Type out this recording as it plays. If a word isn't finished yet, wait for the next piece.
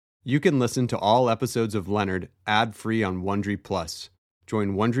You can listen to all episodes of Leonard ad-free on Wondery Plus.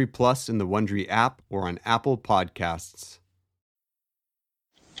 Join Wondery Plus in the Wondery app or on Apple Podcasts.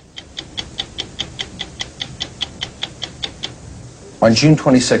 On June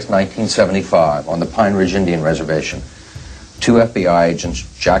 26, 1975, on the Pine Ridge Indian Reservation, two FBI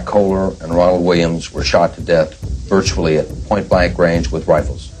agents, Jack Kohler and Ronald Williams, were shot to death virtually at point-blank range with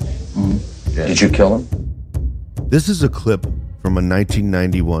rifles. Mm-hmm. Did you kill them? This is a clip from a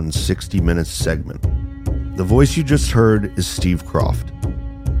 1991 60 Minutes segment. The voice you just heard is Steve Kroft.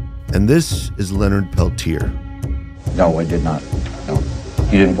 And this is Leonard Peltier. No, I did not. No.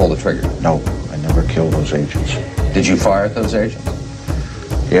 You didn't pull the trigger? No, I never killed those agents. Did you fire at those agents?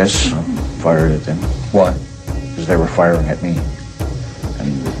 Yes, I fired at them. Why? Because they were firing at me.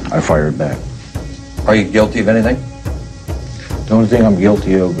 And I fired back. Are you guilty of anything? The only thing I'm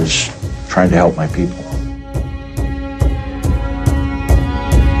guilty of is trying to help my people.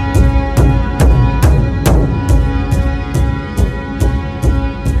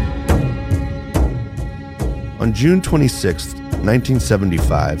 On June 26,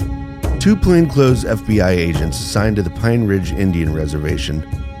 1975, two plainclothes FBI agents assigned to the Pine Ridge Indian Reservation,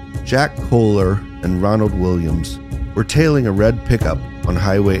 Jack Kohler and Ronald Williams, were tailing a red pickup on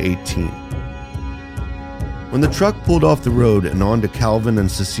Highway 18. When the truck pulled off the road and onto Calvin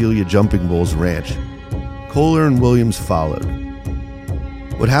and Cecilia Jumping Bulls Ranch, Kohler and Williams followed.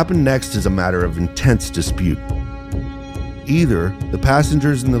 What happened next is a matter of intense dispute. Either the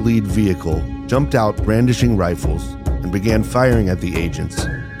passengers in the lead vehicle jumped out brandishing rifles and began firing at the agents,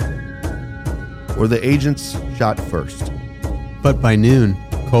 or the agents shot first. But by noon,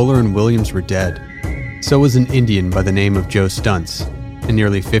 Kohler and Williams were dead. So was an Indian by the name of Joe Stuntz. And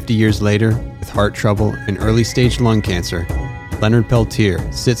nearly 50 years later, with heart trouble and early-stage lung cancer, Leonard Peltier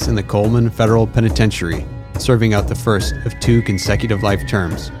sits in the Coleman Federal Penitentiary, serving out the first of 2 consecutive life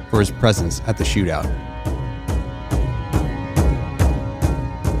terms for his presence at the shootout.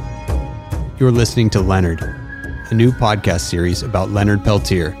 You're listening to Leonard, a new podcast series about Leonard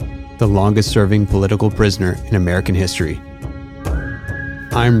Peltier, the longest-serving political prisoner in American history.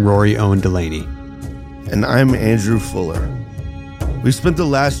 I'm Rory Owen Delaney. And I'm Andrew Fuller. We spent the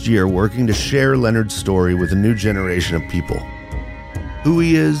last year working to share Leonard's story with a new generation of people. Who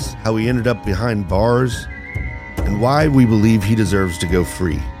he is, how he ended up behind bars, and why we believe he deserves to go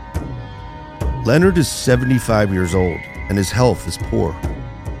free. Leonard is 75 years old, and his health is poor.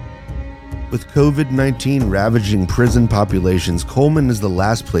 With COVID-19 ravaging prison populations, Coleman is the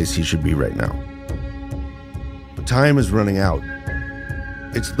last place he should be right now. But time is running out.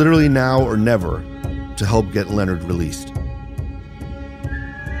 It's literally now or never to help get Leonard released.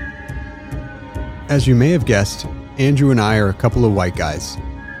 As you may have guessed, Andrew and I are a couple of white guys.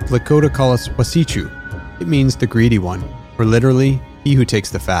 Lakota call us Wasichu. It means the greedy one, or literally, he who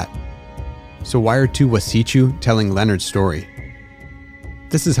takes the fat. So why are 2 Wasichu telling Leonard's story?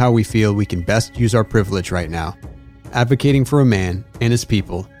 This is how we feel we can best use our privilege right now, advocating for a man and his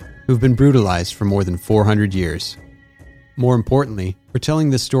people who've been brutalized for more than 400 years. More importantly, we're telling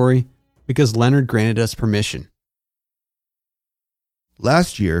this story because Leonard granted us permission.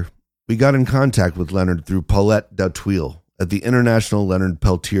 Last year, we got in contact with Leonard through Paulette Dautuil at the International Leonard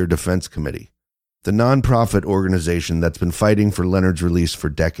Peltier Defense Committee, the nonprofit organization that's been fighting for Leonard's release for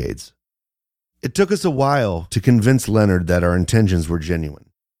decades. It took us a while to convince Leonard that our intentions were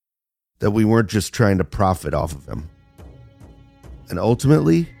genuine, that we weren't just trying to profit off of him. And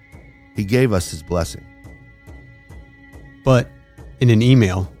ultimately, he gave us his blessing. But in an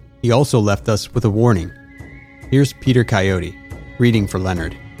email, he also left us with a warning. Here's Peter Coyote, reading for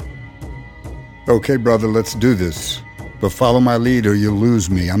Leonard. Okay, brother, let's do this. But follow my lead or you'll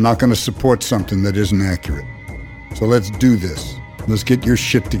lose me. I'm not going to support something that isn't accurate. So let's do this. Let's get your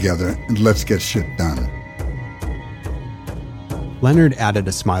shit together and let's get shit done. Leonard added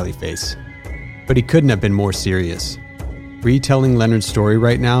a smiley face, but he couldn't have been more serious. Retelling Leonard's story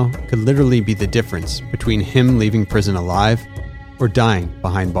right now could literally be the difference between him leaving prison alive or dying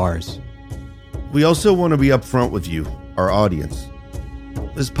behind bars. We also want to be upfront with you, our audience.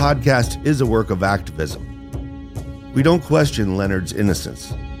 This podcast is a work of activism. We don't question Leonard's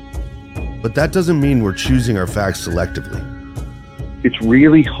innocence, but that doesn't mean we're choosing our facts selectively. It's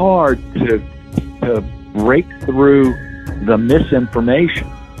really hard to break through the misinformation.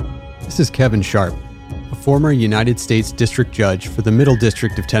 This is Kevin Sharp, a former United States District Judge for the Middle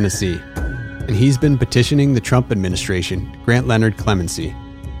District of Tennessee, and he's been petitioning the Trump administration to grant Leonard clemency.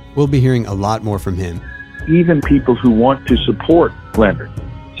 We'll be hearing a lot more from him. Even people who want to support Leonard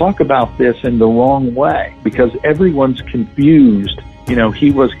talk about this in the wrong way because everyone's confused. You know,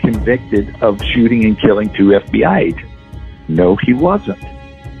 he was convicted of shooting and killing 2 FBI agents. No, he wasn't.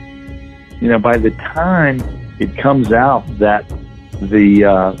 by the time it comes out that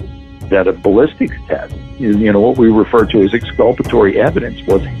that a ballistics test, what we refer to as exculpatory evidence,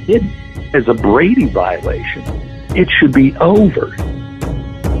 was hidden as a Brady violation, it should be over.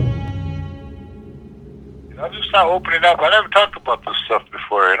 I'm just not opening up. I never talked about this stuff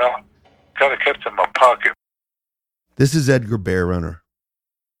before, Kind of kept it in my pocket. This is Edgar Bear Runner.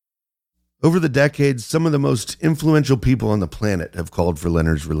 Over the decades, some of the most influential people on the planet have called for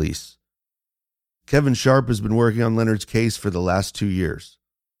Leonard's release. Kevin Sharp has been working on Leonard's case for the last 2 years.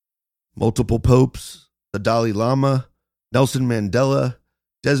 Multiple popes, the Dalai Lama, Nelson Mandela,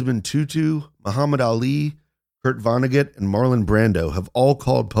 Desmond Tutu, Muhammad Ali, Kurt Vonnegut, and Marlon Brando have all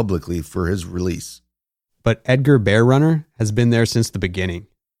called publicly for his release. But Edgar Bear Runner has been there since the beginning.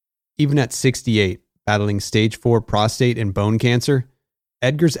 Even at 68, battling stage 4 prostate and bone cancer,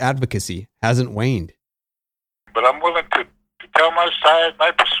 Edgar's advocacy hasn't waned. But I'm willing to tell my side,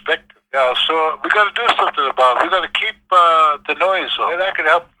 my perspective. Yeah, so we got to do something about it. We got to keep the noise on. And I can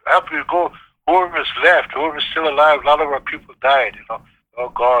help you go. Whoever's left, whoever's still alive, a lot of our people died, all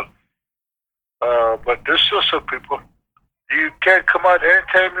gone. But there's still some people. You can come out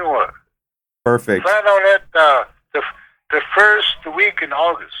anytime you want. Perfect. Plan on it the first week in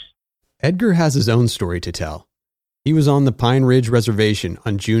August. Edgar has his own story to tell. He was on the Pine Ridge Reservation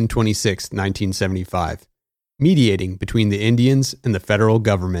on June 26, 1975, mediating between the Indians and the federal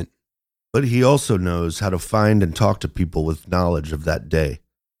government. But he also knows how to find and talk to people with knowledge of that day.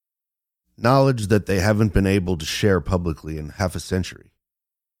 Knowledge that they haven't been able to share publicly in half a century.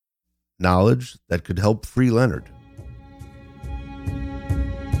 Knowledge that could help free Leonard.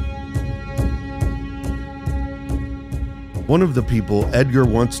 One of the people Edgar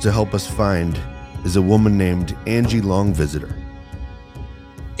wants to help us find is a woman named Angie Longvisitor.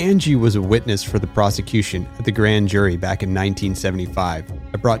 Angie was a witness for the prosecution at the grand jury back in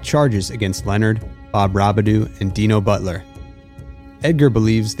 1975 that brought charges against Leonard, Bob Robideau, and Dino Butler. Edgar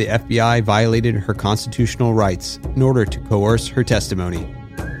believes the FBI violated her constitutional rights in order to coerce her testimony.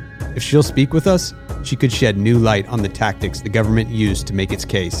 If she'll speak with us, she could shed new light on the tactics the government used to make its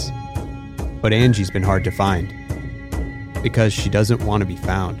case. But Angie's been hard to find, because she doesn't want to be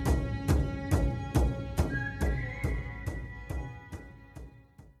found.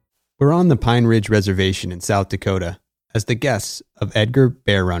 We're on the Pine Ridge Reservation in South Dakota as the guests of Edgar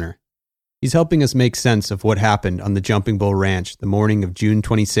Bear Runner. He's helping us make sense of what happened on the Jumping Bull Ranch the morning of June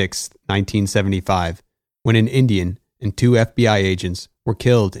 26, 1975, when an Indian and 2 FBI agents were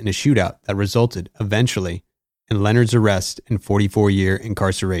killed in a shootout that resulted, eventually, in Leonard's arrest and 44-year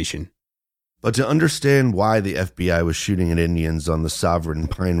incarceration. But to understand why the FBI was shooting at Indians on the sovereign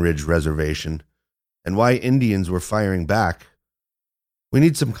Pine Ridge Reservation, and why Indians were firing back, we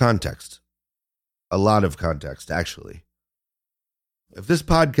need some context. A lot of context, actually. If this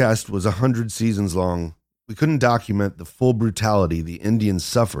podcast was 100 seasons long, we couldn't document the full brutality the Indians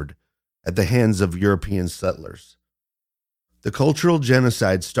suffered at the hands of European settlers. The cultural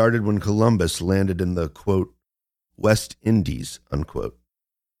genocide started when Columbus landed in the, quote, West Indies, unquote.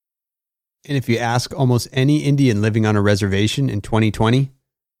 And if you ask almost any Indian living on a reservation in 2020,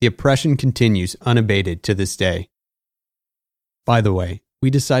 the oppression continues unabated to this day. By the way, we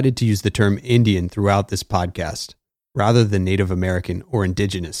decided to use the term Indian throughout this podcast, rather than Native American or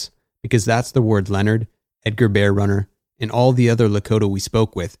Indigenous, because that's the word Leonard, Edgar Bear Runner, and all the other Lakota we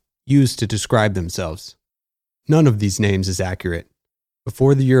spoke with used to describe themselves. None of these names is accurate.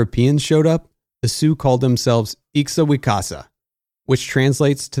 Before the Europeans showed up, the Sioux called themselves Ixawikasa, which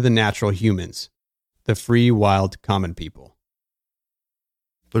translates to the natural humans, the free, wild, common people.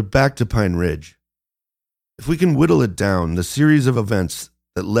 But back to Pine Ridge. If we can whittle it down, the series of events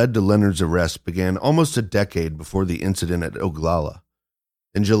that led to Leonard's arrest began almost a decade before the incident at Oglala,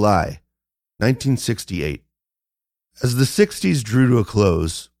 in July 1968. As the 60s drew to a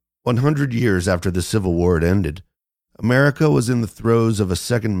close, 100 years after the Civil War had ended, America was in the throes of a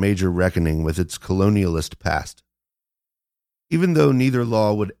second major reckoning with its colonialist past. Even though neither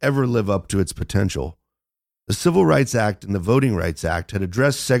law would ever live up to its potential, the Civil Rights Act and the Voting Rights Act had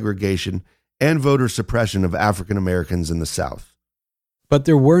addressed segregation and voter suppression of African Americans in the South. But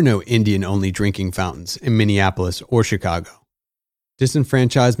there were no Indian-only drinking fountains in Minneapolis or Chicago.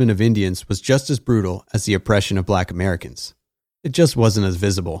 Disenfranchisement of Indians was just as brutal as the oppression of Black Americans. It just wasn't as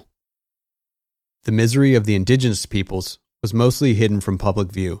visible. The misery of the indigenous peoples was mostly hidden from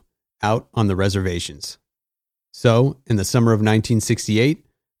public view, out on the reservations. So, in the summer of 1968,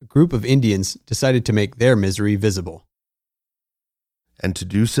 a group of Indians decided to make their misery visible. And to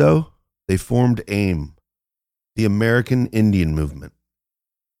do so, they formed AIM, the American Indian Movement.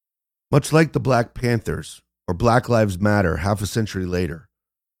 Much like the Black Panthers or Black Lives Matter half a century later,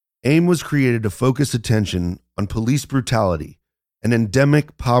 AIM was created to focus attention on police brutality and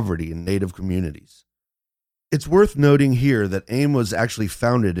endemic poverty in Native communities. It's worth noting here that AIM was actually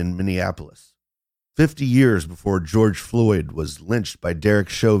founded in Minneapolis, 50 years before George Floyd was lynched by Derek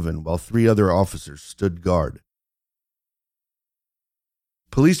Chauvin while 3 other officers stood guard.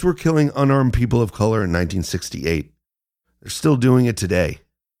 Police were killing unarmed people of color in 1968. They're still doing it today.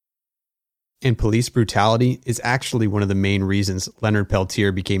 And police brutality is actually one of the main reasons Leonard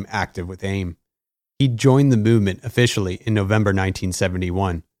Peltier became active with AIM. He joined the movement officially in November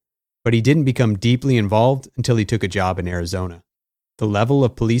 1971, but he didn't become deeply involved until he took a job in Arizona. The level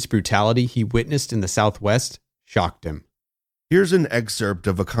of police brutality he witnessed in the Southwest shocked him. Here's an excerpt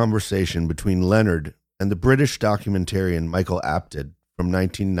of a conversation between Leonard and the British documentarian Michael Apted from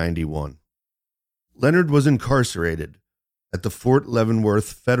 1991. Leonard was incarcerated at the Fort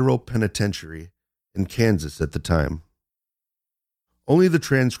Leavenworth Federal Penitentiary in Kansas at the time. Only the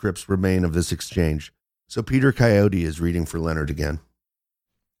transcripts remain of this exchange, so Peter Coyote is reading for Leonard again.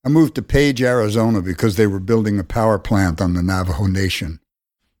 I moved to Page, Arizona because they were building a power plant on the Navajo Nation.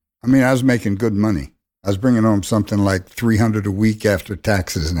 I mean, I was making good money. I was bringing home something like $300 a week after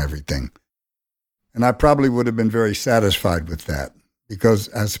taxes and everything. And I probably would have been very satisfied with that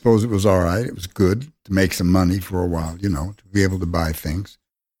because I suppose it was all right. It was good to make some money for a while, to be able to buy things.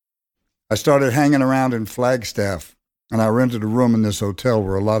 I started hanging around in Flagstaff, and I rented a room in this hotel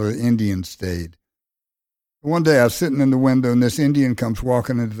where a lot of the Indians stayed. One day I was sitting in the window, and this Indian comes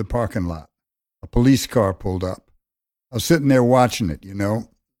walking into the parking lot. A police car pulled up. I was sitting there watching it,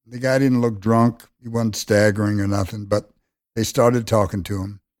 The guy didn't look drunk. He wasn't staggering or nothing, but they started talking to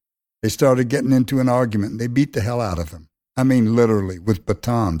him. They started getting into an argument, and they beat the hell out of him. I mean, literally, with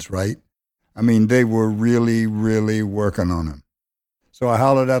batons, right? I mean, they were really, really working on him. So I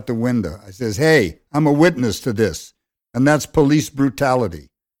hollered out the window. I says, "Hey, I'm a witness to this, and that's police brutality."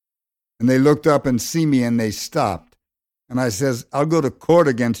 And they looked up and see me, and they stopped. And I says, "I'll go to court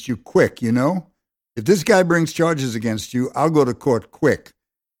against you quick, If this guy brings charges against you, I'll go to court quick."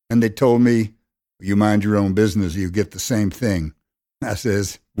 And they told me, "You mind your own business, you get the same thing." I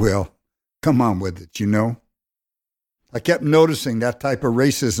says, "Well, come on with it, I kept noticing that type of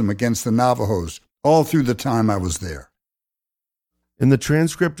racism against the Navajos all through the time I was there. In the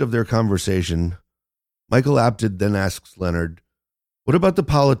transcript of their conversation, Michael Apted then asks Leonard, "What about the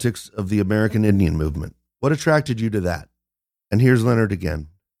politics of the American Indian movement? What attracted you to that?" And here's Leonard again.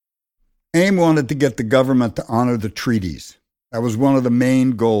 AIM wanted to get the government to honor the treaties. That was one of the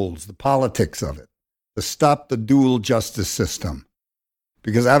main goals, the politics of it, to stop the dual justice system.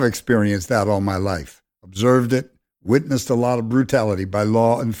 Because I've experienced that all my life, observed it, witnessed a lot of brutality by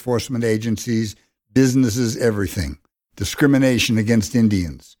law enforcement agencies, businesses, everything. Discrimination against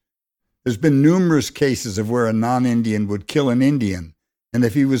Indians. There's been numerous cases of where a non-Indian would kill an Indian, and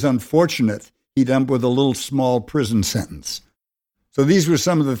if he was unfortunate, he'd end up with a little small prison sentence. So these were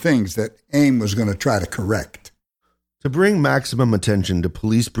some of the things that AIM was going to try to correct. To bring maximum attention to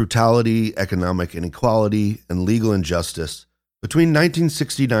police brutality, economic inequality, and legal injustice, between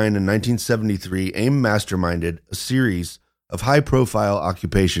 1969 and 1973, AIM masterminded a series of high-profile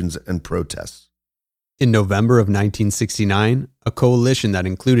occupations and protests. In November of 1969, a coalition that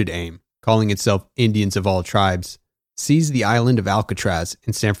included AIM, calling itself Indians of All Tribes, seized the island of Alcatraz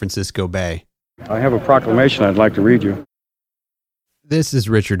in San Francisco Bay. I have a proclamation I'd like to read you. This is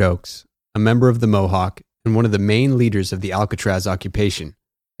Richard Oakes, a member of the Mohawk and one of the main leaders of the Alcatraz occupation,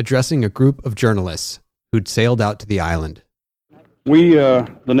 addressing a group of journalists who'd sailed out to the island. We, the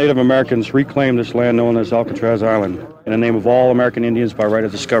Native Americans, reclaim this land known as Alcatraz Island in the name of all American Indians by right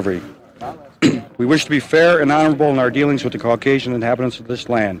of discovery. We wish to be fair and honorable in our dealings with the Caucasian inhabitants of this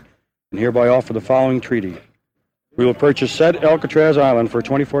land, and hereby offer the following treaty. We will purchase said Alcatraz Island for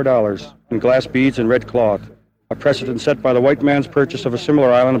 $24 in glass beads and red cloth, a precedent set by the white man's purchase of a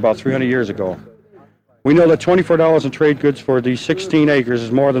similar island about 300 years ago. We know that $24 in trade goods for these 16 acres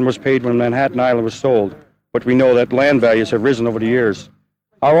is more than was paid when Manhattan Island was sold, but we know that land values have risen over the years.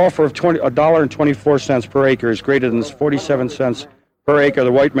 Our offer of $1.24 per acre is greater than the 47 cents per acre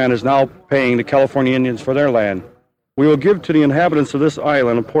the white man is now paying the California Indians for their land. We will give to the inhabitants of this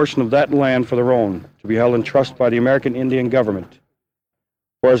island a portion of that land for their own, to be held in trust by the American Indian government.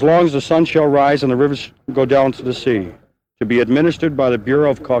 For as long as the sun shall rise and the rivers go down to the sea, to be administered by the Bureau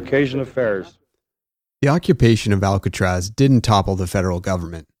of Caucasian Affairs. The occupation of Alcatraz didn't topple the federal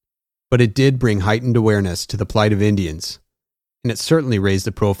government, but it did bring heightened awareness to the plight of Indians, and it certainly raised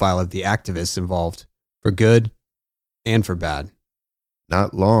the profile of the activists involved, for good and for bad.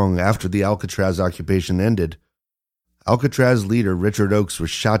 Not long after the Alcatraz occupation ended, Alcatraz leader Richard Oakes was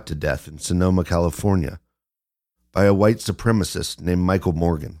shot to death in Sonoma, California, by a white supremacist named Michael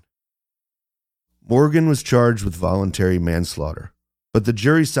Morgan. Morgan was charged with voluntary manslaughter, but the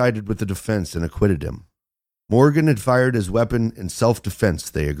jury sided with the defense and acquitted him. Morgan had fired his weapon in self-defense,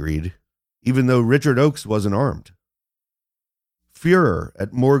 they agreed, even though Richard Oakes wasn't armed. Furor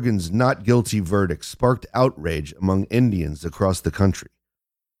at Morgan's not guilty verdict sparked outrage among Indians across the country.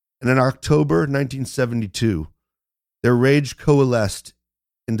 And in October 1972, their rage coalesced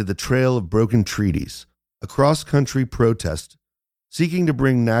into the Trail of Broken Treaties, a cross-country protest seeking to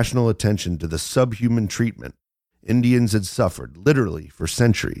bring national attention to the subhuman treatment Indians had suffered, literally, for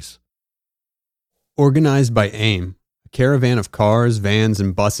centuries. Organized by AIM, a caravan of cars, vans,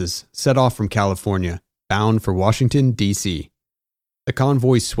 and buses set off from California, bound for Washington, D.C. The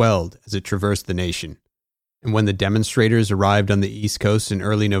convoy swelled as it traversed the nation, and when the demonstrators arrived on the East Coast in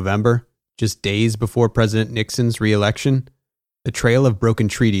early November, just days before President Nixon's re-election, the Trail of Broken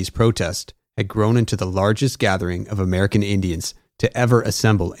Treaties protest had grown into the largest gathering of American Indians to ever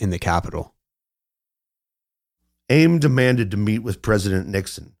assemble in the Capitol. AIM demanded to meet with President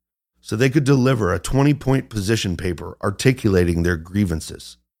Nixon so they could deliver a 20-point position paper articulating their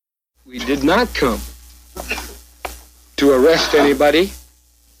grievances. We did not come to arrest anybody.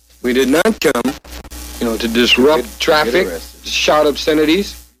 We did not come, to disrupt traffic, shout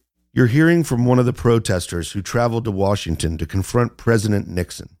obscenities. You're hearing from one of the protesters who traveled to Washington to confront President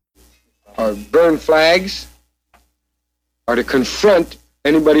Nixon. Or burn flags, or to confront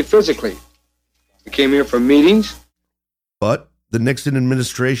anybody physically. We came here for meetings. But the Nixon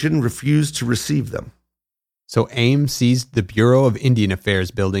administration refused to receive them. So AIM seized the Bureau of Indian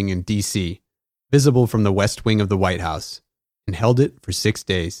Affairs building in D.C., visible from the west wing of the White House, and held it for 6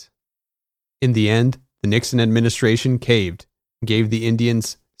 days. In the end, the Nixon administration caved and gave the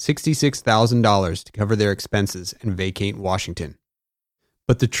Indians $66,000 to cover their expenses and vacate Washington.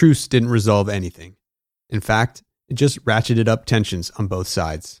 But the truce didn't resolve anything. In fact, it just ratcheted up tensions on both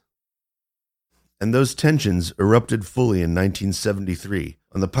sides. And those tensions erupted fully in 1973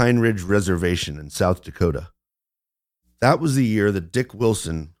 on the Pine Ridge Reservation in South Dakota. That was the year that Dick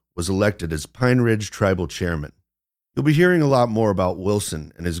Wilson was elected as Pine Ridge Tribal Chairman. You'll be hearing a lot more about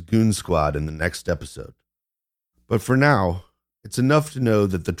Wilson and his goon squad in the next episode. But for now, it's enough to know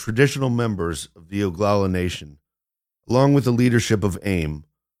that the traditional members of the Oglala Nation, along with the leadership of AIM,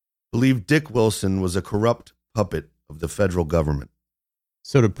 believed Dick Wilson was a corrupt puppet of the federal government.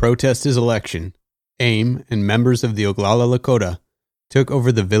 So to protest his election, AIM and members of the Oglala Lakota took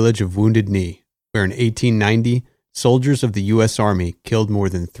over the village of Wounded Knee, where in 1890, soldiers of the U.S. Army killed more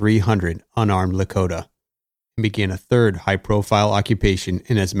than 300 unarmed Lakota and began a third high-profile occupation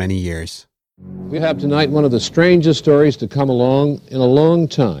in as many years. We have tonight one of the strangest stories to come along in a long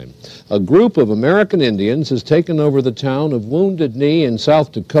time. A group of American Indians has taken over the town of Wounded Knee in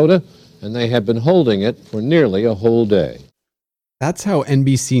South Dakota, and they have been holding it for nearly a whole day. That's how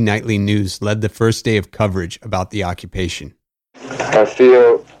NBC Nightly News led the first day of coverage about the occupation. I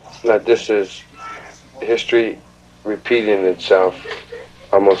feel that this is history repeating itself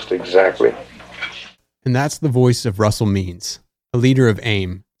almost exactly. And that's the voice of Russell Means, a leader of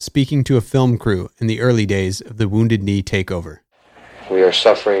AIM, speaking to a film crew in the early days of the Wounded Knee takeover. We are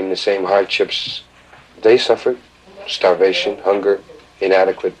suffering the same hardships they suffered: starvation, hunger,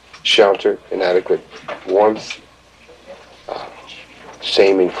 inadequate shelter, inadequate warmth,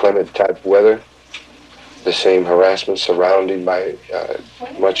 same inclement type weather, the same harassment surrounded by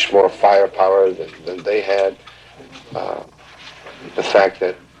much more firepower than they had, the fact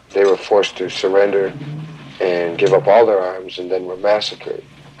that they were forced to surrender and give up all their arms and then were massacred.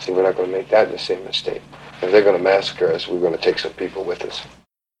 See, we're not going to make that the same mistake. If they're going to massacre us, we're going to take some people with us.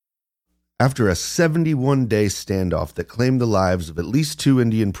 After a 71-day standoff that claimed the lives of at least 2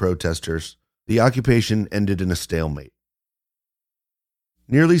 Indian protesters, the occupation ended in a stalemate.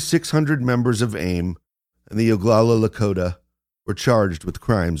 Nearly 600 members of AIM and the Oglala Lakota were charged with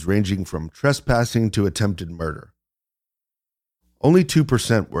crimes ranging from trespassing to attempted murder. Only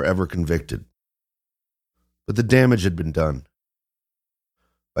 2% were ever convicted. But the damage had been done.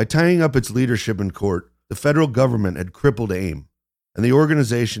 By tying up its leadership in court, the federal government had crippled AIM, and the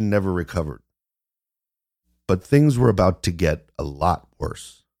organization never recovered. But things were about to get a lot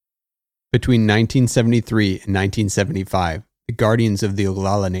worse. Between 1973 and 1975, the guardians of the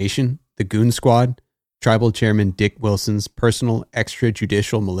Oglala Nation, the Goon Squad, Tribal Chairman Dick Wilson's personal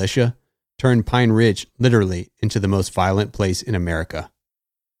extrajudicial militia, turned Pine Ridge literally into the most violent place in America.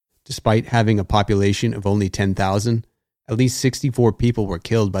 Despite having a population of only 10,000, at least 64 people were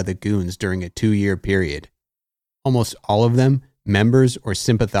killed by the goons during a 2-year period. Almost all of them members or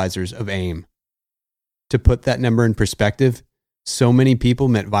sympathizers of AIM. To put that number in perspective, so many people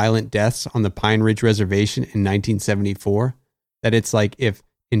met violent deaths on the Pine Ridge Reservation in 1974 that it's like if,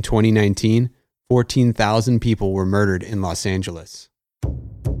 in 2019, 14,000 people were murdered in Los Angeles.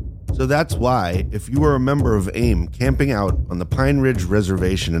 So that's why, if you were a member of AIM camping out on the Pine Ridge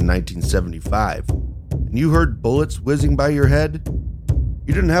Reservation in 1975, and you heard bullets whizzing by your head,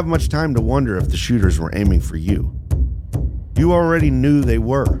 you didn't have much time to wonder if the shooters were aiming for you. You already knew they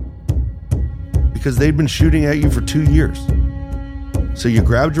were, because they'd been shooting at you for 2 years. So you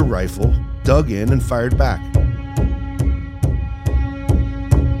grabbed your rifle, dug in, and fired back.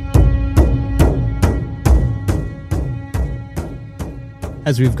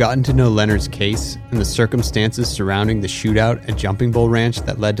 As we've gotten to know Leonard's case and the circumstances surrounding the shootout at Jumping Bull Ranch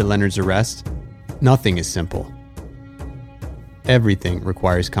that led to Leonard's arrest, nothing is simple. Everything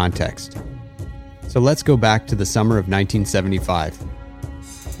requires context. So let's go back to the summer of 1975.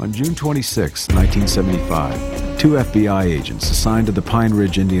 On June 26, 1975, two FBI agents assigned to the Pine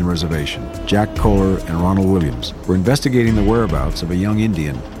Ridge Indian Reservation, Jack Kohler and Ronald Williams, were investigating the whereabouts of a young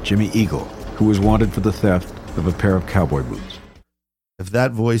Indian, Jimmy Eagle, who was wanted for the theft of a pair of cowboy boots. If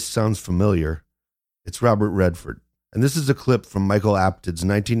that voice sounds familiar, it's Robert Redford, and this is a clip from Michael Apted's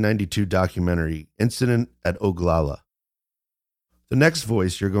 1992 documentary, Incident at Oglala. The next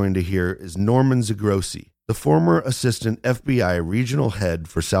voice you're going to hear is Norman Zagrosi, the former assistant FBI regional head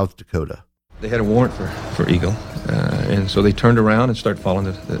for South Dakota. They had a warrant for Eagle, and so they turned around and started following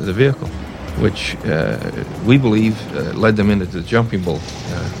the vehicle, which we believe led them into the Jumping Bull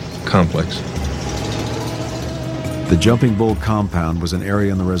complex. The Jumping Bull compound was an area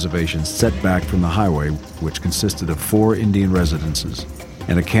on the reservation set back from the highway, which consisted of 4 Indian residences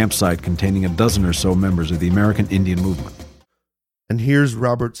and a campsite containing a dozen or so members of the American Indian Movement. And here's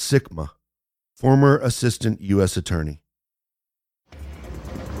Robert Sikma, former assistant U.S. attorney.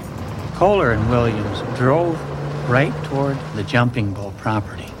 Kohler and Williams drove right toward the Jumping Bull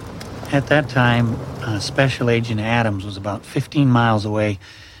property. At that time, Special Agent Adams was about 15 miles away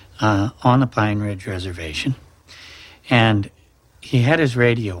on the Pine Ridge Reservation. And he had his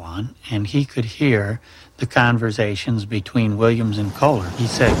radio on, and he could hear the conversations between Williams and Kohler. He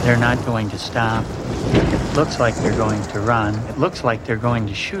said, "They're not going to stop. It looks like they're going to run. It looks like they're going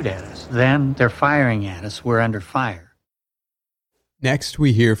to shoot at us. Then they're firing at us. We're under fire." Next,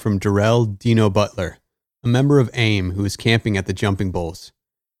 we hear from Darrell Dino Butler, a member of AIM who was camping at the Jumping Bulls.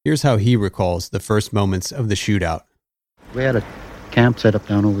 Here's how he recalls the first moments of the shootout. We had a camp set up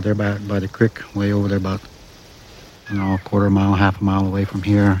down over there by the creek, way over there about a quarter mile, half a mile away from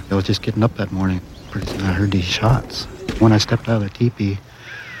here. I was just getting up that morning. Pretty soon I heard these shots. When I stepped out of the teepee,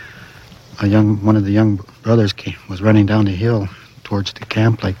 one of the young brothers was running down the hill towards the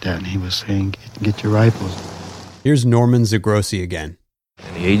camp like that, and he was saying, "Get your rifles." Here's Norman Zagrosi again.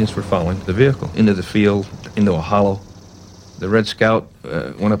 And the agents were following the vehicle into the field, into a hollow. The Red Scout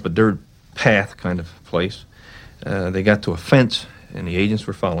went up a dirt path kind of place. They got to a fence, and the agents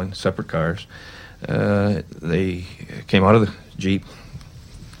were following separate cars. They came out of the Jeep,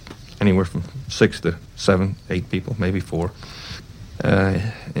 anywhere from 6 to 7, 8 people, maybe 4,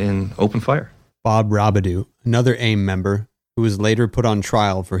 and opened fire. Bob Robidoux, another AIM member who was later put on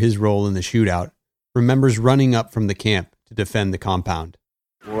trial for his role in the shootout, remembers running up from the camp to defend the compound.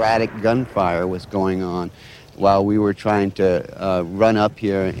 Sporadic gunfire was going on while we were trying to run up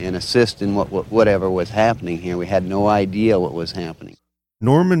here and assist in whatever was happening here. We had no idea what was happening.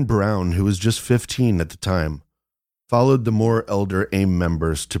 Norman Brown, who was just 15 at the time, followed the more elder AIM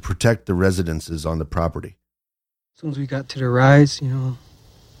members to protect the residences on the property. As soon as we got to the rise,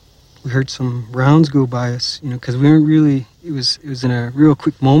 we heard some rounds go by us, because we weren't really, it was in a real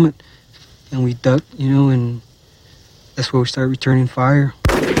quick moment, and we ducked, and that's where we started returning fire.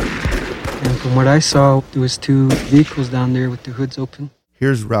 And from what I saw, there was 2 vehicles down there with the hoods open.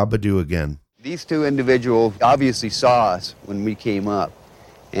 Here's Robidoux again. These 2 individuals obviously saw us when we came up,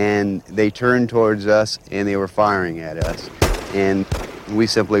 and they turned towards us, and they were firing at us. And we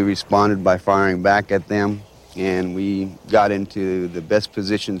simply responded by firing back at them, and we got into the best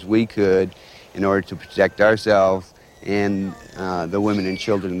positions we could in order to protect ourselves and the women and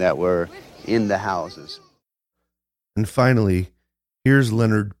children that were in the houses. And finally, here's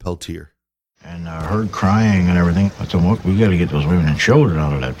Leonard Peltier. And I heard crying and everything. I thought, look, we got to get those women and children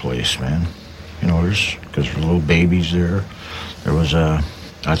out of that place, man. Because there's little babies there. There was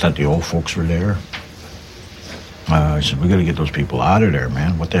I thought the old folks were there. I said, we got to get those people out of there,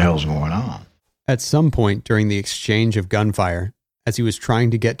 man. What the hell's going on? At some point during the exchange of gunfire, as he was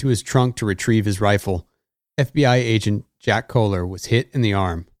trying to get to his trunk to retrieve his rifle, FBI agent Jack Kohler was hit in the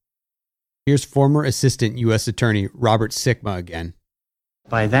arm. Here's former Assistant U.S. Attorney Robert Sikma again.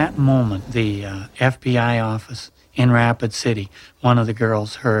 By that moment, the FBI office in Rapid City, one of the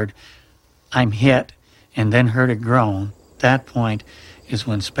girls heard, "I'm hit," and then heard a groan. At that point, is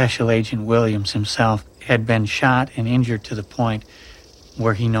when Special Agent Williams himself had been shot and injured to the point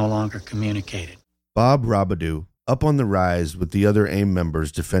where he no longer communicated. Bob Robidoux, up on the rise with the other AIM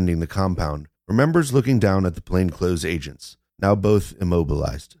members defending the compound, remembers looking down at the plainclothes agents, now both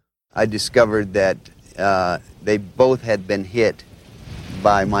immobilized. I discovered that they both had been hit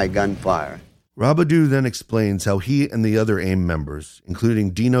by my gunfire. Robidoux then explains how he and the other AIM members,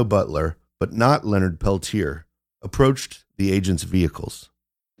 including Dino Butler, but not Leonard Peltier, approached the agents' vehicles.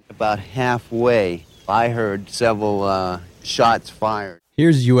 About halfway, I heard several shots fired.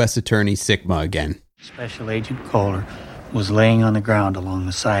 Here's U.S. Attorney Sikma again. Special Agent Kohler was laying on the ground along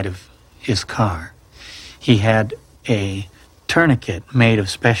the side of his car. He had a tourniquet made of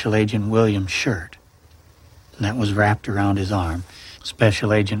Special Agent Williams' shirt, and that was wrapped around his arm.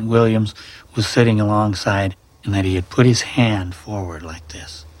 Special Agent Williams was sitting alongside, and that he had put his hand forward like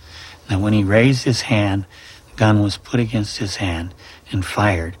this. Now, when he raised his hand, the gun was put against his hand and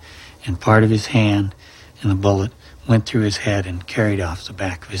fired, and part of his hand and the bullet went through his head and carried off the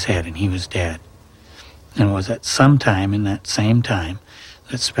back of his head, and he was dead. And it was at some time in that same time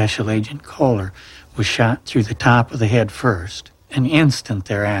that Special Agent Kohler was shot through the top of the head first. An instant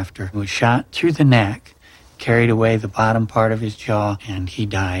thereafter, he was shot through the neck, carried away the bottom part of his jaw, and he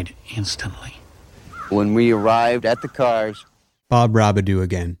died instantly. When we arrived at the cars, Bob Robidoux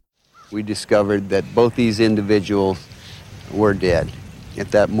again. We discovered that both these individuals were dead.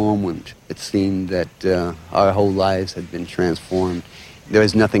 At that moment, it seemed that our whole lives had been transformed. There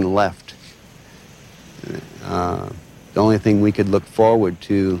was nothing left. The only thing we could look forward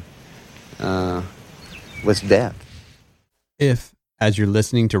to was death. If, as you're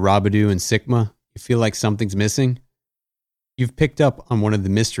listening to Robidoux and Sikma, you feel like something's missing, you've picked up on one of the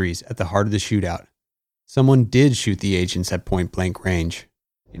mysteries at the heart of the shootout. Someone did shoot the agents at point-blank range.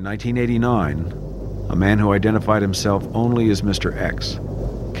 In 1989, a man who identified himself only as Mr. X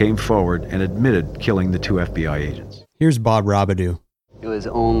came forward and admitted killing the two FBI agents. Here's Bob Robidoux. It was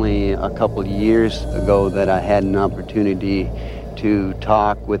only a couple years ago that I had an opportunity to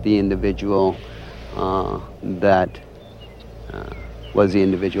talk with the individual that was the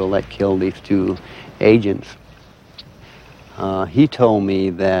individual that killed these two agents. He told me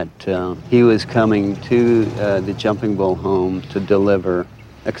that he was coming to the Jumping Bull home to deliver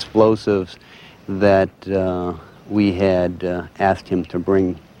explosives that we had asked him to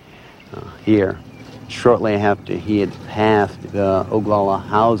bring here. Shortly after he had passed the Oglala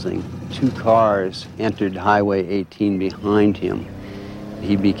housing, two cars entered Highway 18 behind him.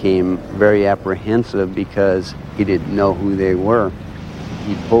 He became very apprehensive because he didn't know who they were.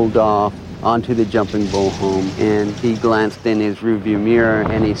 He pulled off onto the Jumping Bull home, and he glanced in his rearview mirror,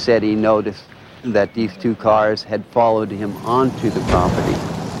 and he said he noticed that these two cars had followed him onto the property.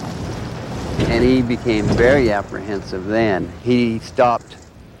 And he became very apprehensive then. He stopped.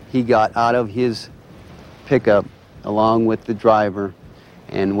 He got out of his pickup along with the driver,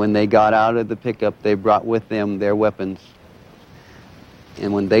 and when they got out of the pickup, they brought with them their weapons.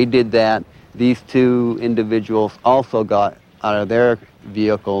 And when they did that, these two individuals also got out of their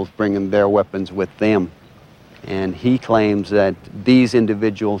vehicles, bringing their weapons with them. And he claims that these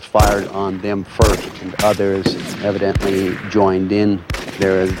individuals fired on them first, and others evidently joined in.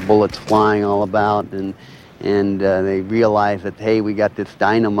 There was bullets flying all about, and they realized that, hey, we got this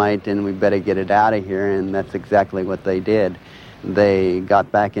dynamite and we better get it out of here, and that's exactly what they did. They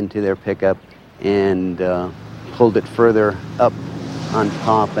got back into their pickup and pulled it further up on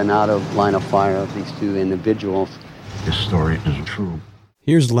top and out of line of fire of these two individuals. This story is true.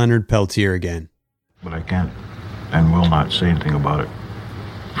 Here's Leonard Peltier again. But I can't and will not say anything about it.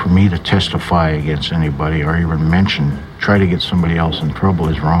 For me to testify against anybody or even try to get somebody else in trouble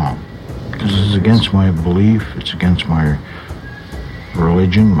is wrong. This is against my belief, it's against my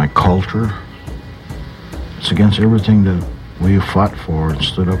religion, my culture. It's against everything that we fought for and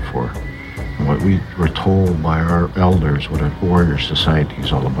stood up for. And what we were told by our elders, what a warrior society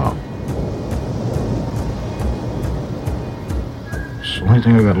is all about. It's the only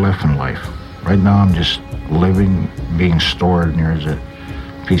thing I got left in life. Right now I'm just living, being stored near as a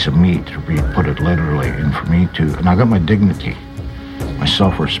piece of meat, to put it literally, and for me to, and I got my dignity, my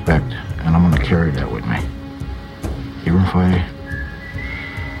self-respect, and I'm gonna carry that with me. Even if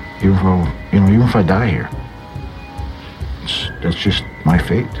I die here. That's just my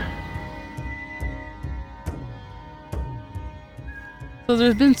fate. So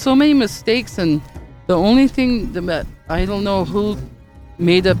there's been so many mistakes, and the only thing that I don't know who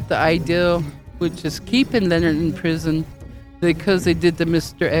made up the idea, which is keeping Leonard in prison because they did the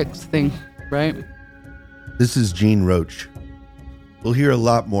Mr. X thing, right? This is Jean Roach. We'll hear a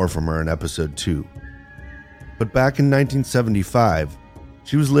lot more from her in episode 2. But back in 1975,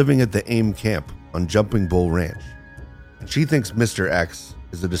 She was living at the AIM camp on Jumping Bull Ranch, and she thinks Mr. X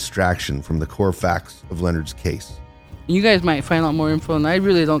is a distraction from the core facts of Leonard's case. You guys might find out more info, and I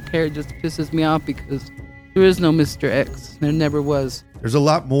really don't care. It just pisses me off because there is no Mr. X. There never was. There's a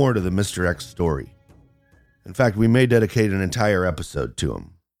lot more to the Mr. X story. In fact, we may dedicate an entire episode to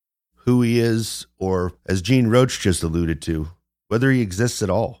him. Who he is, or as Gene Roach just alluded to, whether he exists at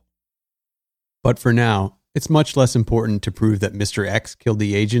all. But for now, it's much less important to prove that Mr. X killed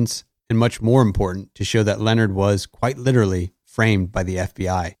the agents, and much more important to show that Leonard was, quite literally, framed by the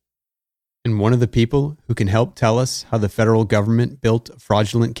FBI. And one of the people who can help tell us how the federal government built a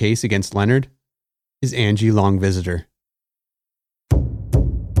fraudulent case against Leonard is Angie Long Visitor.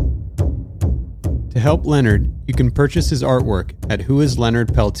 To help Leonard, you can purchase his artwork at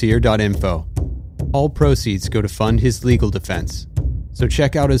whoisleonardpeltier.info. All proceeds go to fund his legal defense, so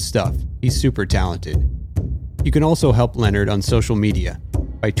check out his stuff. He's super talented. You can also help Leonard on social media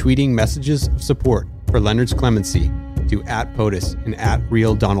by tweeting messages of support for Leonard's clemency to @POTUS and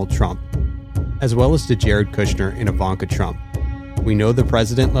 @RealDonaldTrump, as well as to Jared Kushner and Ivanka Trump. We know the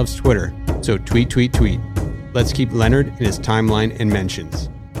president loves Twitter, so tweet, tweet, tweet. Let's keep Leonard in his timeline and mentions.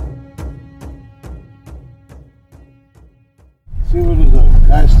 See what is a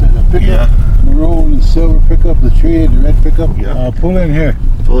nice pickup, maroon and silver pickup, the tree and the red pickup. Yeah. Pull in here.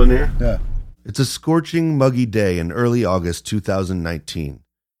 Pull in here? Yeah. It's a scorching, muggy day in early August 2019,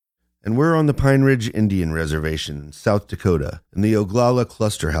 and we're on the Pine Ridge Indian Reservation in South Dakota in the Oglala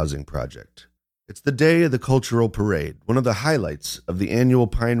Cluster Housing Project. It's the day of the cultural parade, one of the highlights of the annual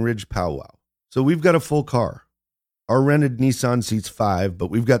Pine Ridge powwow. So we've got a full car. Our rented Nissan seats 5,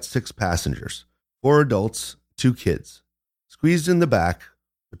 but we've got 6 passengers, 4 adults, 2 kids. Squeezed in the back,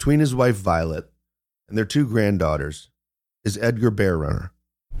 between his wife Violet and their 2 granddaughters, is Edgar Bear Runner.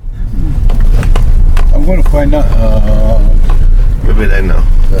 I'm going to find out. Maybe they know.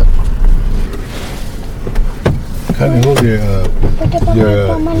 Kind of hold your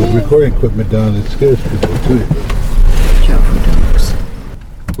recording equipment down. It scares people too.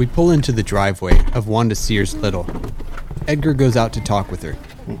 We pull into the driveway of Wanda Sears Little. Edgar goes out to talk with her.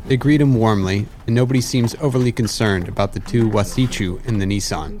 They greet him warmly, and nobody seems overly concerned about the 2 Wasichu in the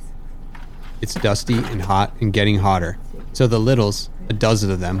Nissan. It's dusty and hot and getting hotter, so the Littles, a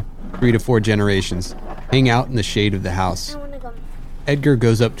dozen of them, 3 to 4 generations, hang out in the shade of the house. Edgar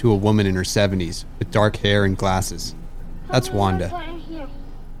goes up to a woman in her 70s with dark hair and glasses. That's Wanda.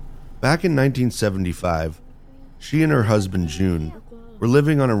 Back in 1975, she and her husband June were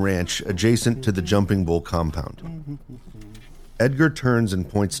living on a ranch adjacent to the Jumping Bull compound. Edgar turns and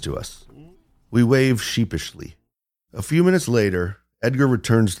points to us. We wave sheepishly. A few minutes later, Edgar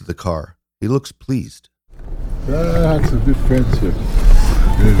returns to the car. He looks pleased. I had some good friends here.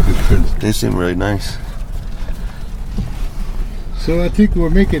 Really good friends. They seem really nice. So I think we're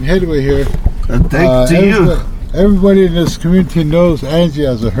making headway here. Thanks to you. Everybody in this community knows Angie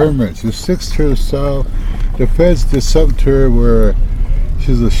as a hermit. She sticks to herself. The feds did something to her where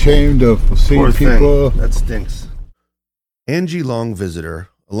she's ashamed of seeing Poor people. Thing. That stinks. Angie Long Visitor,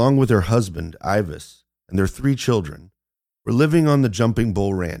 along with her husband, Ivis, and their 3 children, were living on the Jumping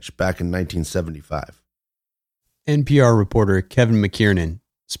Bull Ranch back in 1975. NPR reporter Kevin McKiernan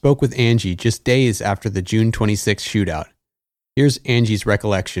spoke with Angie just days after the June 26th shootout. Here's Angie's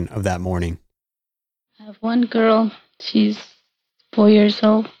recollection of that morning. I have one girl, she's 4 years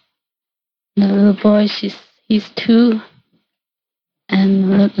old. And the little boy, he's 2. And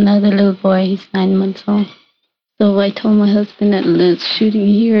another little boy, he's 9 months old. So I told my husband that there's shooting.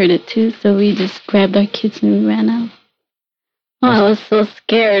 He heard it too, so we just grabbed our kids and we ran out. Oh, I was so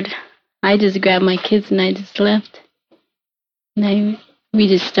scared. I just grabbed my kids and I just left. And we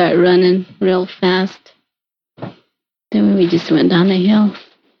just started running real fast. Then we just went down the hill.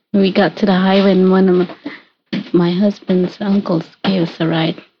 We got to the highway and one of my husband's uncles gave us a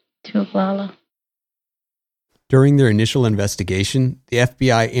ride to Oglala. During their initial investigation, the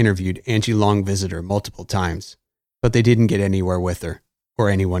FBI interviewed Angie Long Visitor multiple times, but they didn't get anywhere with her, or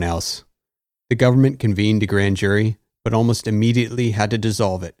anyone else. The government convened a grand jury, but almost immediately had to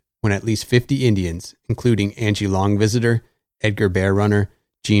dissolve it when at least 50 Indians, including Angie Long Visitor, Edgar Bear Runner,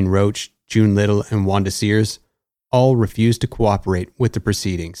 Gene Roach, June Little, and Wanda Sears, all refused to cooperate with the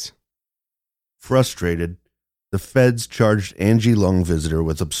proceedings. Frustrated, the feds charged Angie Long Visitor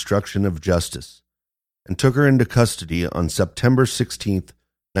with obstruction of justice and took her into custody on September 16th,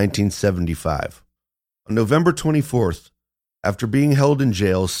 1975. On November 24th, after being held in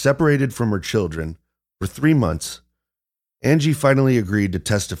jail separated from her children for 3 months, Angie finally agreed to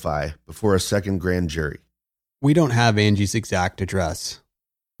testify before a second grand jury. We don't have Angie's exact address.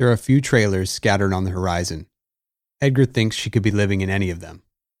 There are a few trailers scattered on the horizon. Edgar thinks she could be living in any of them.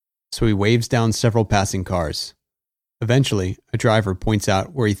 so he waves down several passing cars. Eventually, a driver points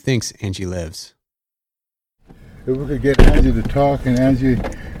out where he thinks Angie lives. If we could get Angie to talk and Angie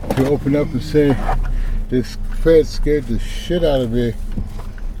to open up and say, this Fed scared the shit out of me.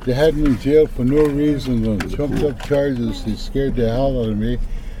 They had me in jail for no reason on trumped up charges. They scared the hell out of me.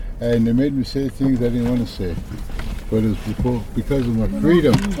 And they made me say things I didn't want to say. But it's because of my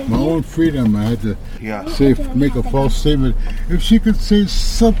freedom, my own freedom, I had to make a false statement. If she could say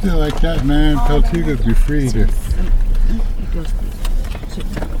something like that, man, Peltier could be free here.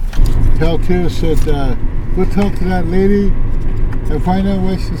 Peltier said, go talk to that lady and find out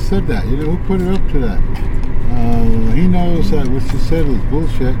why she said that. You know, who put her up to that? He knows that what she said was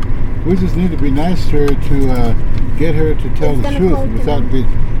bullshit. We just need to be nice to her to get her to tell the truth without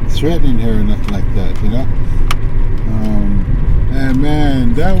threatening her or nothing like that, you know? And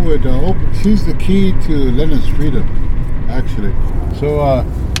man, that would she's the key to Leonard's freedom, actually. So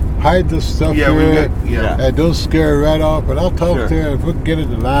hide this stuff here and don't scare her right off, but I'll talk to her if we can get her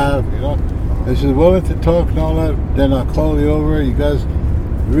to laugh, you know? If she's willing to talk and all that, then I'll call you over. You guys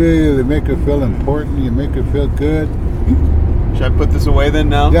really make her feel important. You make her feel good. Should I put this away then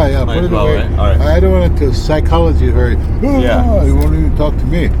now? Yeah, put it away. Right? All right. I don't want it to psychology her. You won't even talk to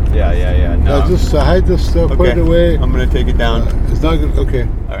me. Yeah. No. Just hide this stuff, put it away. I'm going to take it down. It's not good. Okay.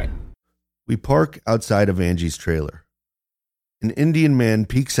 All right. We park outside of Angie's trailer. An Indian man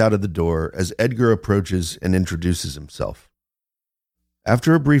peeks out of the door as Edgar approaches and introduces himself.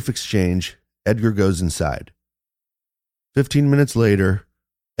 After a brief exchange, Edgar goes inside. 15 minutes later,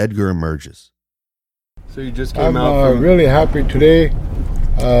 Edgar emerges. So you just came out I'm really happy today.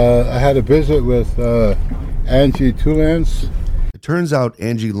 I had a visit with Angie Tulance. It turns out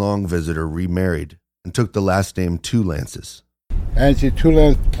Angie Long visitor remarried and took the last name Tulances. Angie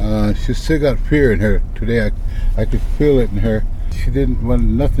Tulance, she still got fear in her today. I could feel it in her. She didn't want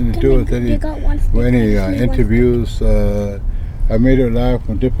nothing to do with any interviews. I made her laugh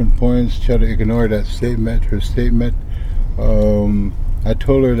on different points, try to ignore that statement, her statement. I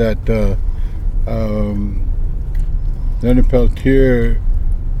told her that Leonard Peltier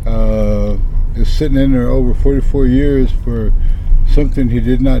is sitting in there over 44 years for something he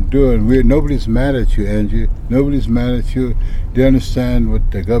did not do. And nobody's mad at you, Angie. Nobody's mad at you. They understand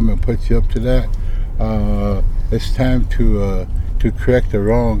what the government puts you up to that. It's time to correct the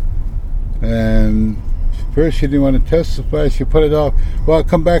wrong. And first she didn't want to testify. She put it off. Well, I'll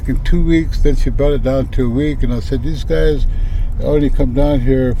come back in 2 weeks. Then she brought it down to a week. And I said, these guys only come down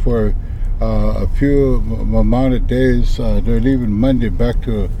here for a few amount of days. They're leaving Monday back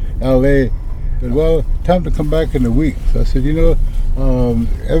to L.A. And, well, time to come back in a week. So I said, you know,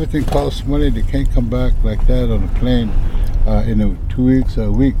 everything costs money. They can't come back like that on a plane in 2 weeks or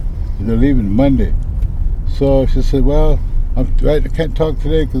a week. They're leaving Monday. So she said, well, I can't talk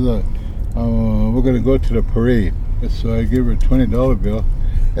today because we're going to go to the parade. So I gave her a $20 bill,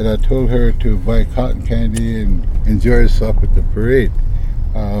 and I told her to buy cotton candy and enjoy herself at the parade.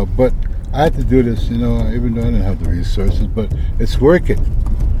 But I had to do this, you know, even though I didn't have the resources, but it's working.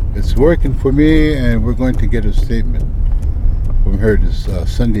 It's working for me, and we're going to get a statement from her this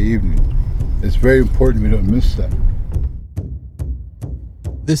Sunday evening. It's very important we don't miss that.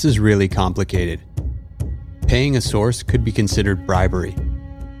 This is really complicated. Paying a source could be considered bribery,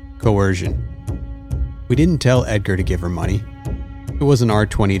 coercion. We didn't tell Edgar to give her money. It wasn't our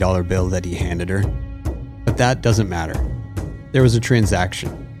 $20 bill that he handed her. But that doesn't matter. There was a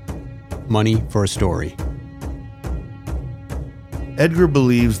transaction. Money for a story. Edgar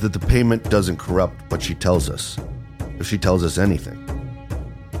believes that the payment doesn't corrupt what she tells us, if she tells us anything.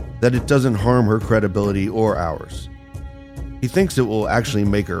 That it doesn't harm her credibility or ours. He thinks it will actually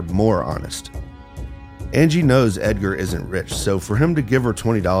make her more honest. Angie knows Edgar isn't rich, so for him to give her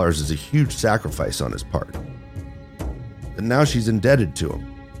 $20 is a huge sacrifice on his part. That now she's indebted to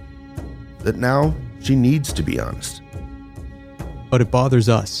him. That now she needs to be honest. But it bothers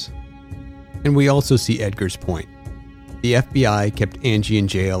us. And we also see Edgar's point. The FBI kept Angie in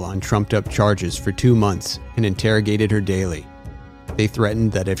jail on trumped-up charges for 2 months and interrogated her daily. They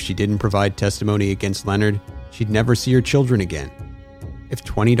threatened that if she didn't provide testimony against Leonard, she'd never see her children again. If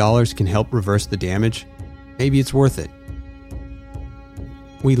 $20 can help reverse the damage, maybe it's worth it.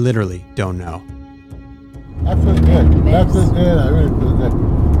 We literally don't know. I feel good. I really feel good.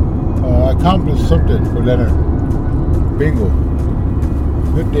 I accomplished something for Leonard. Bingo.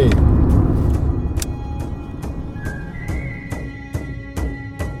 Good day.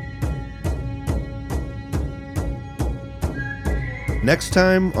 Next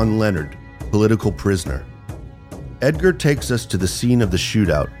time on Leonard, Political Prisoner. Edgar takes us to the scene of the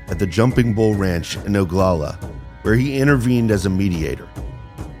shootout at the Jumping Bull Ranch in Oglala, where he intervened as a mediator.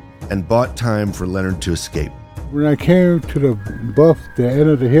 and bought time for Leonard to escape. When I came to the end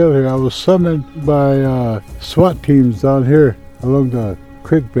of the hill here, I was summoned by SWAT teams down here along the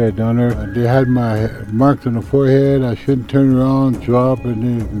creek bed down there. They had my marked on the forehead. I shouldn't turn around, drop, and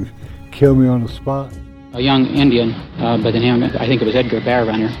then kill me on the spot. A young Indian by the name, I think it was Edgar Bear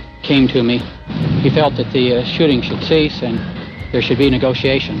Runner, came to me. He felt that the shooting should cease and there should be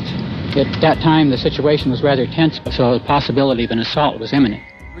negotiations. At that time, the situation was rather tense, so the possibility of an assault was imminent.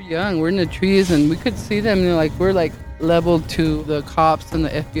 We're young, we're in the trees, and we could see them, you know, like we're like level to the cops and the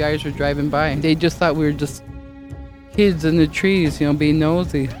FBI's were driving by. They just thought we were just kids in the trees, you know, being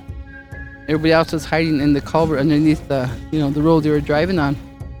nosy. Everybody else was hiding in the culvert underneath the, you know, the road they were driving on.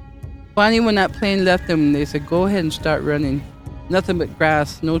 Finally, when that plane left them, they said, go ahead and start running. Nothing but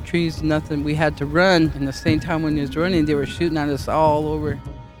grass, no trees, nothing. We had to run. And the same time when he was running, they were shooting at us all over.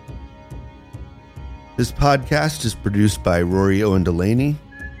 This podcast is produced by Rory Owen Delaney,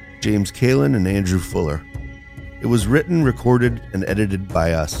 James Kalin, and Andrew Fuller. It was written, recorded, and edited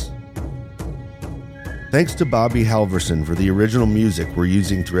by us. Thanks to Bobby Halverson for the original music we're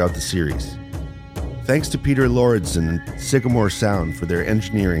using throughout the series. Thanks to Peter Lauridsen and Sycamore Sound for their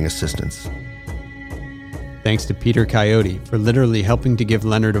engineering assistance. Thanks to Peter Coyote for literally helping to give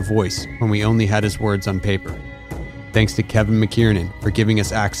Leonard a voice when we only had his words on paper. Thanks to Kevin McKiernan for giving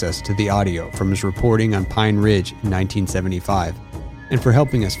us access to the audio from his reporting on Pine Ridge in 1975, and for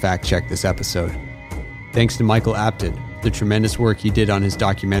helping us fact-check this episode. Thanks to Michael Apted for the tremendous work he did on his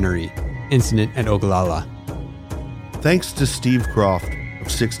documentary, Incident at Ogallala. Thanks to Steve Croft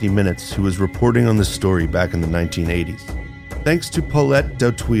of 60 Minutes, who was reporting on this story back in the 1980s. Thanks to Paulette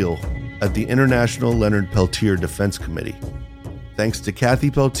Dautuil at the International Leonard Peltier Defense Committee. Thanks to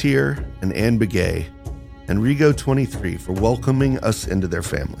Kathy Peltier and Ann Begay and Rigo23 for welcoming us into their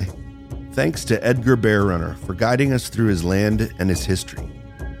family. Thanks to Edgar Bear Runner for guiding us through his land and his history.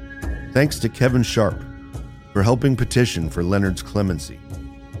 Thanks to Kevin Sharp for helping petition for Leonard's clemency.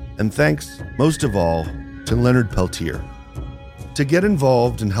 And thanks, most of all, to Leonard Peltier. To get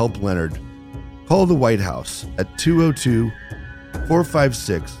involved and help Leonard, call the White House at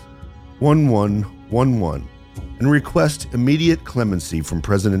 202-456-1111 and request immediate clemency from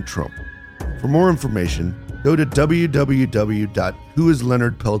President Trump. For more information, go to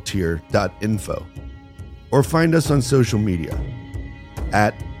www.whoisleonardpeltier.info or find us on social media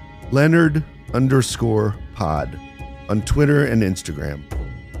at Leonard_pod on Twitter and Instagram,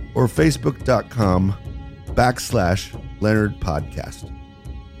 or facebook.com/Leonard Podcast.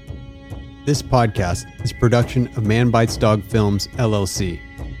 This podcast is a production of Man Bites Dog Films, LLC.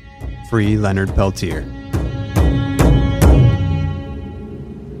 Free Leonard Peltier.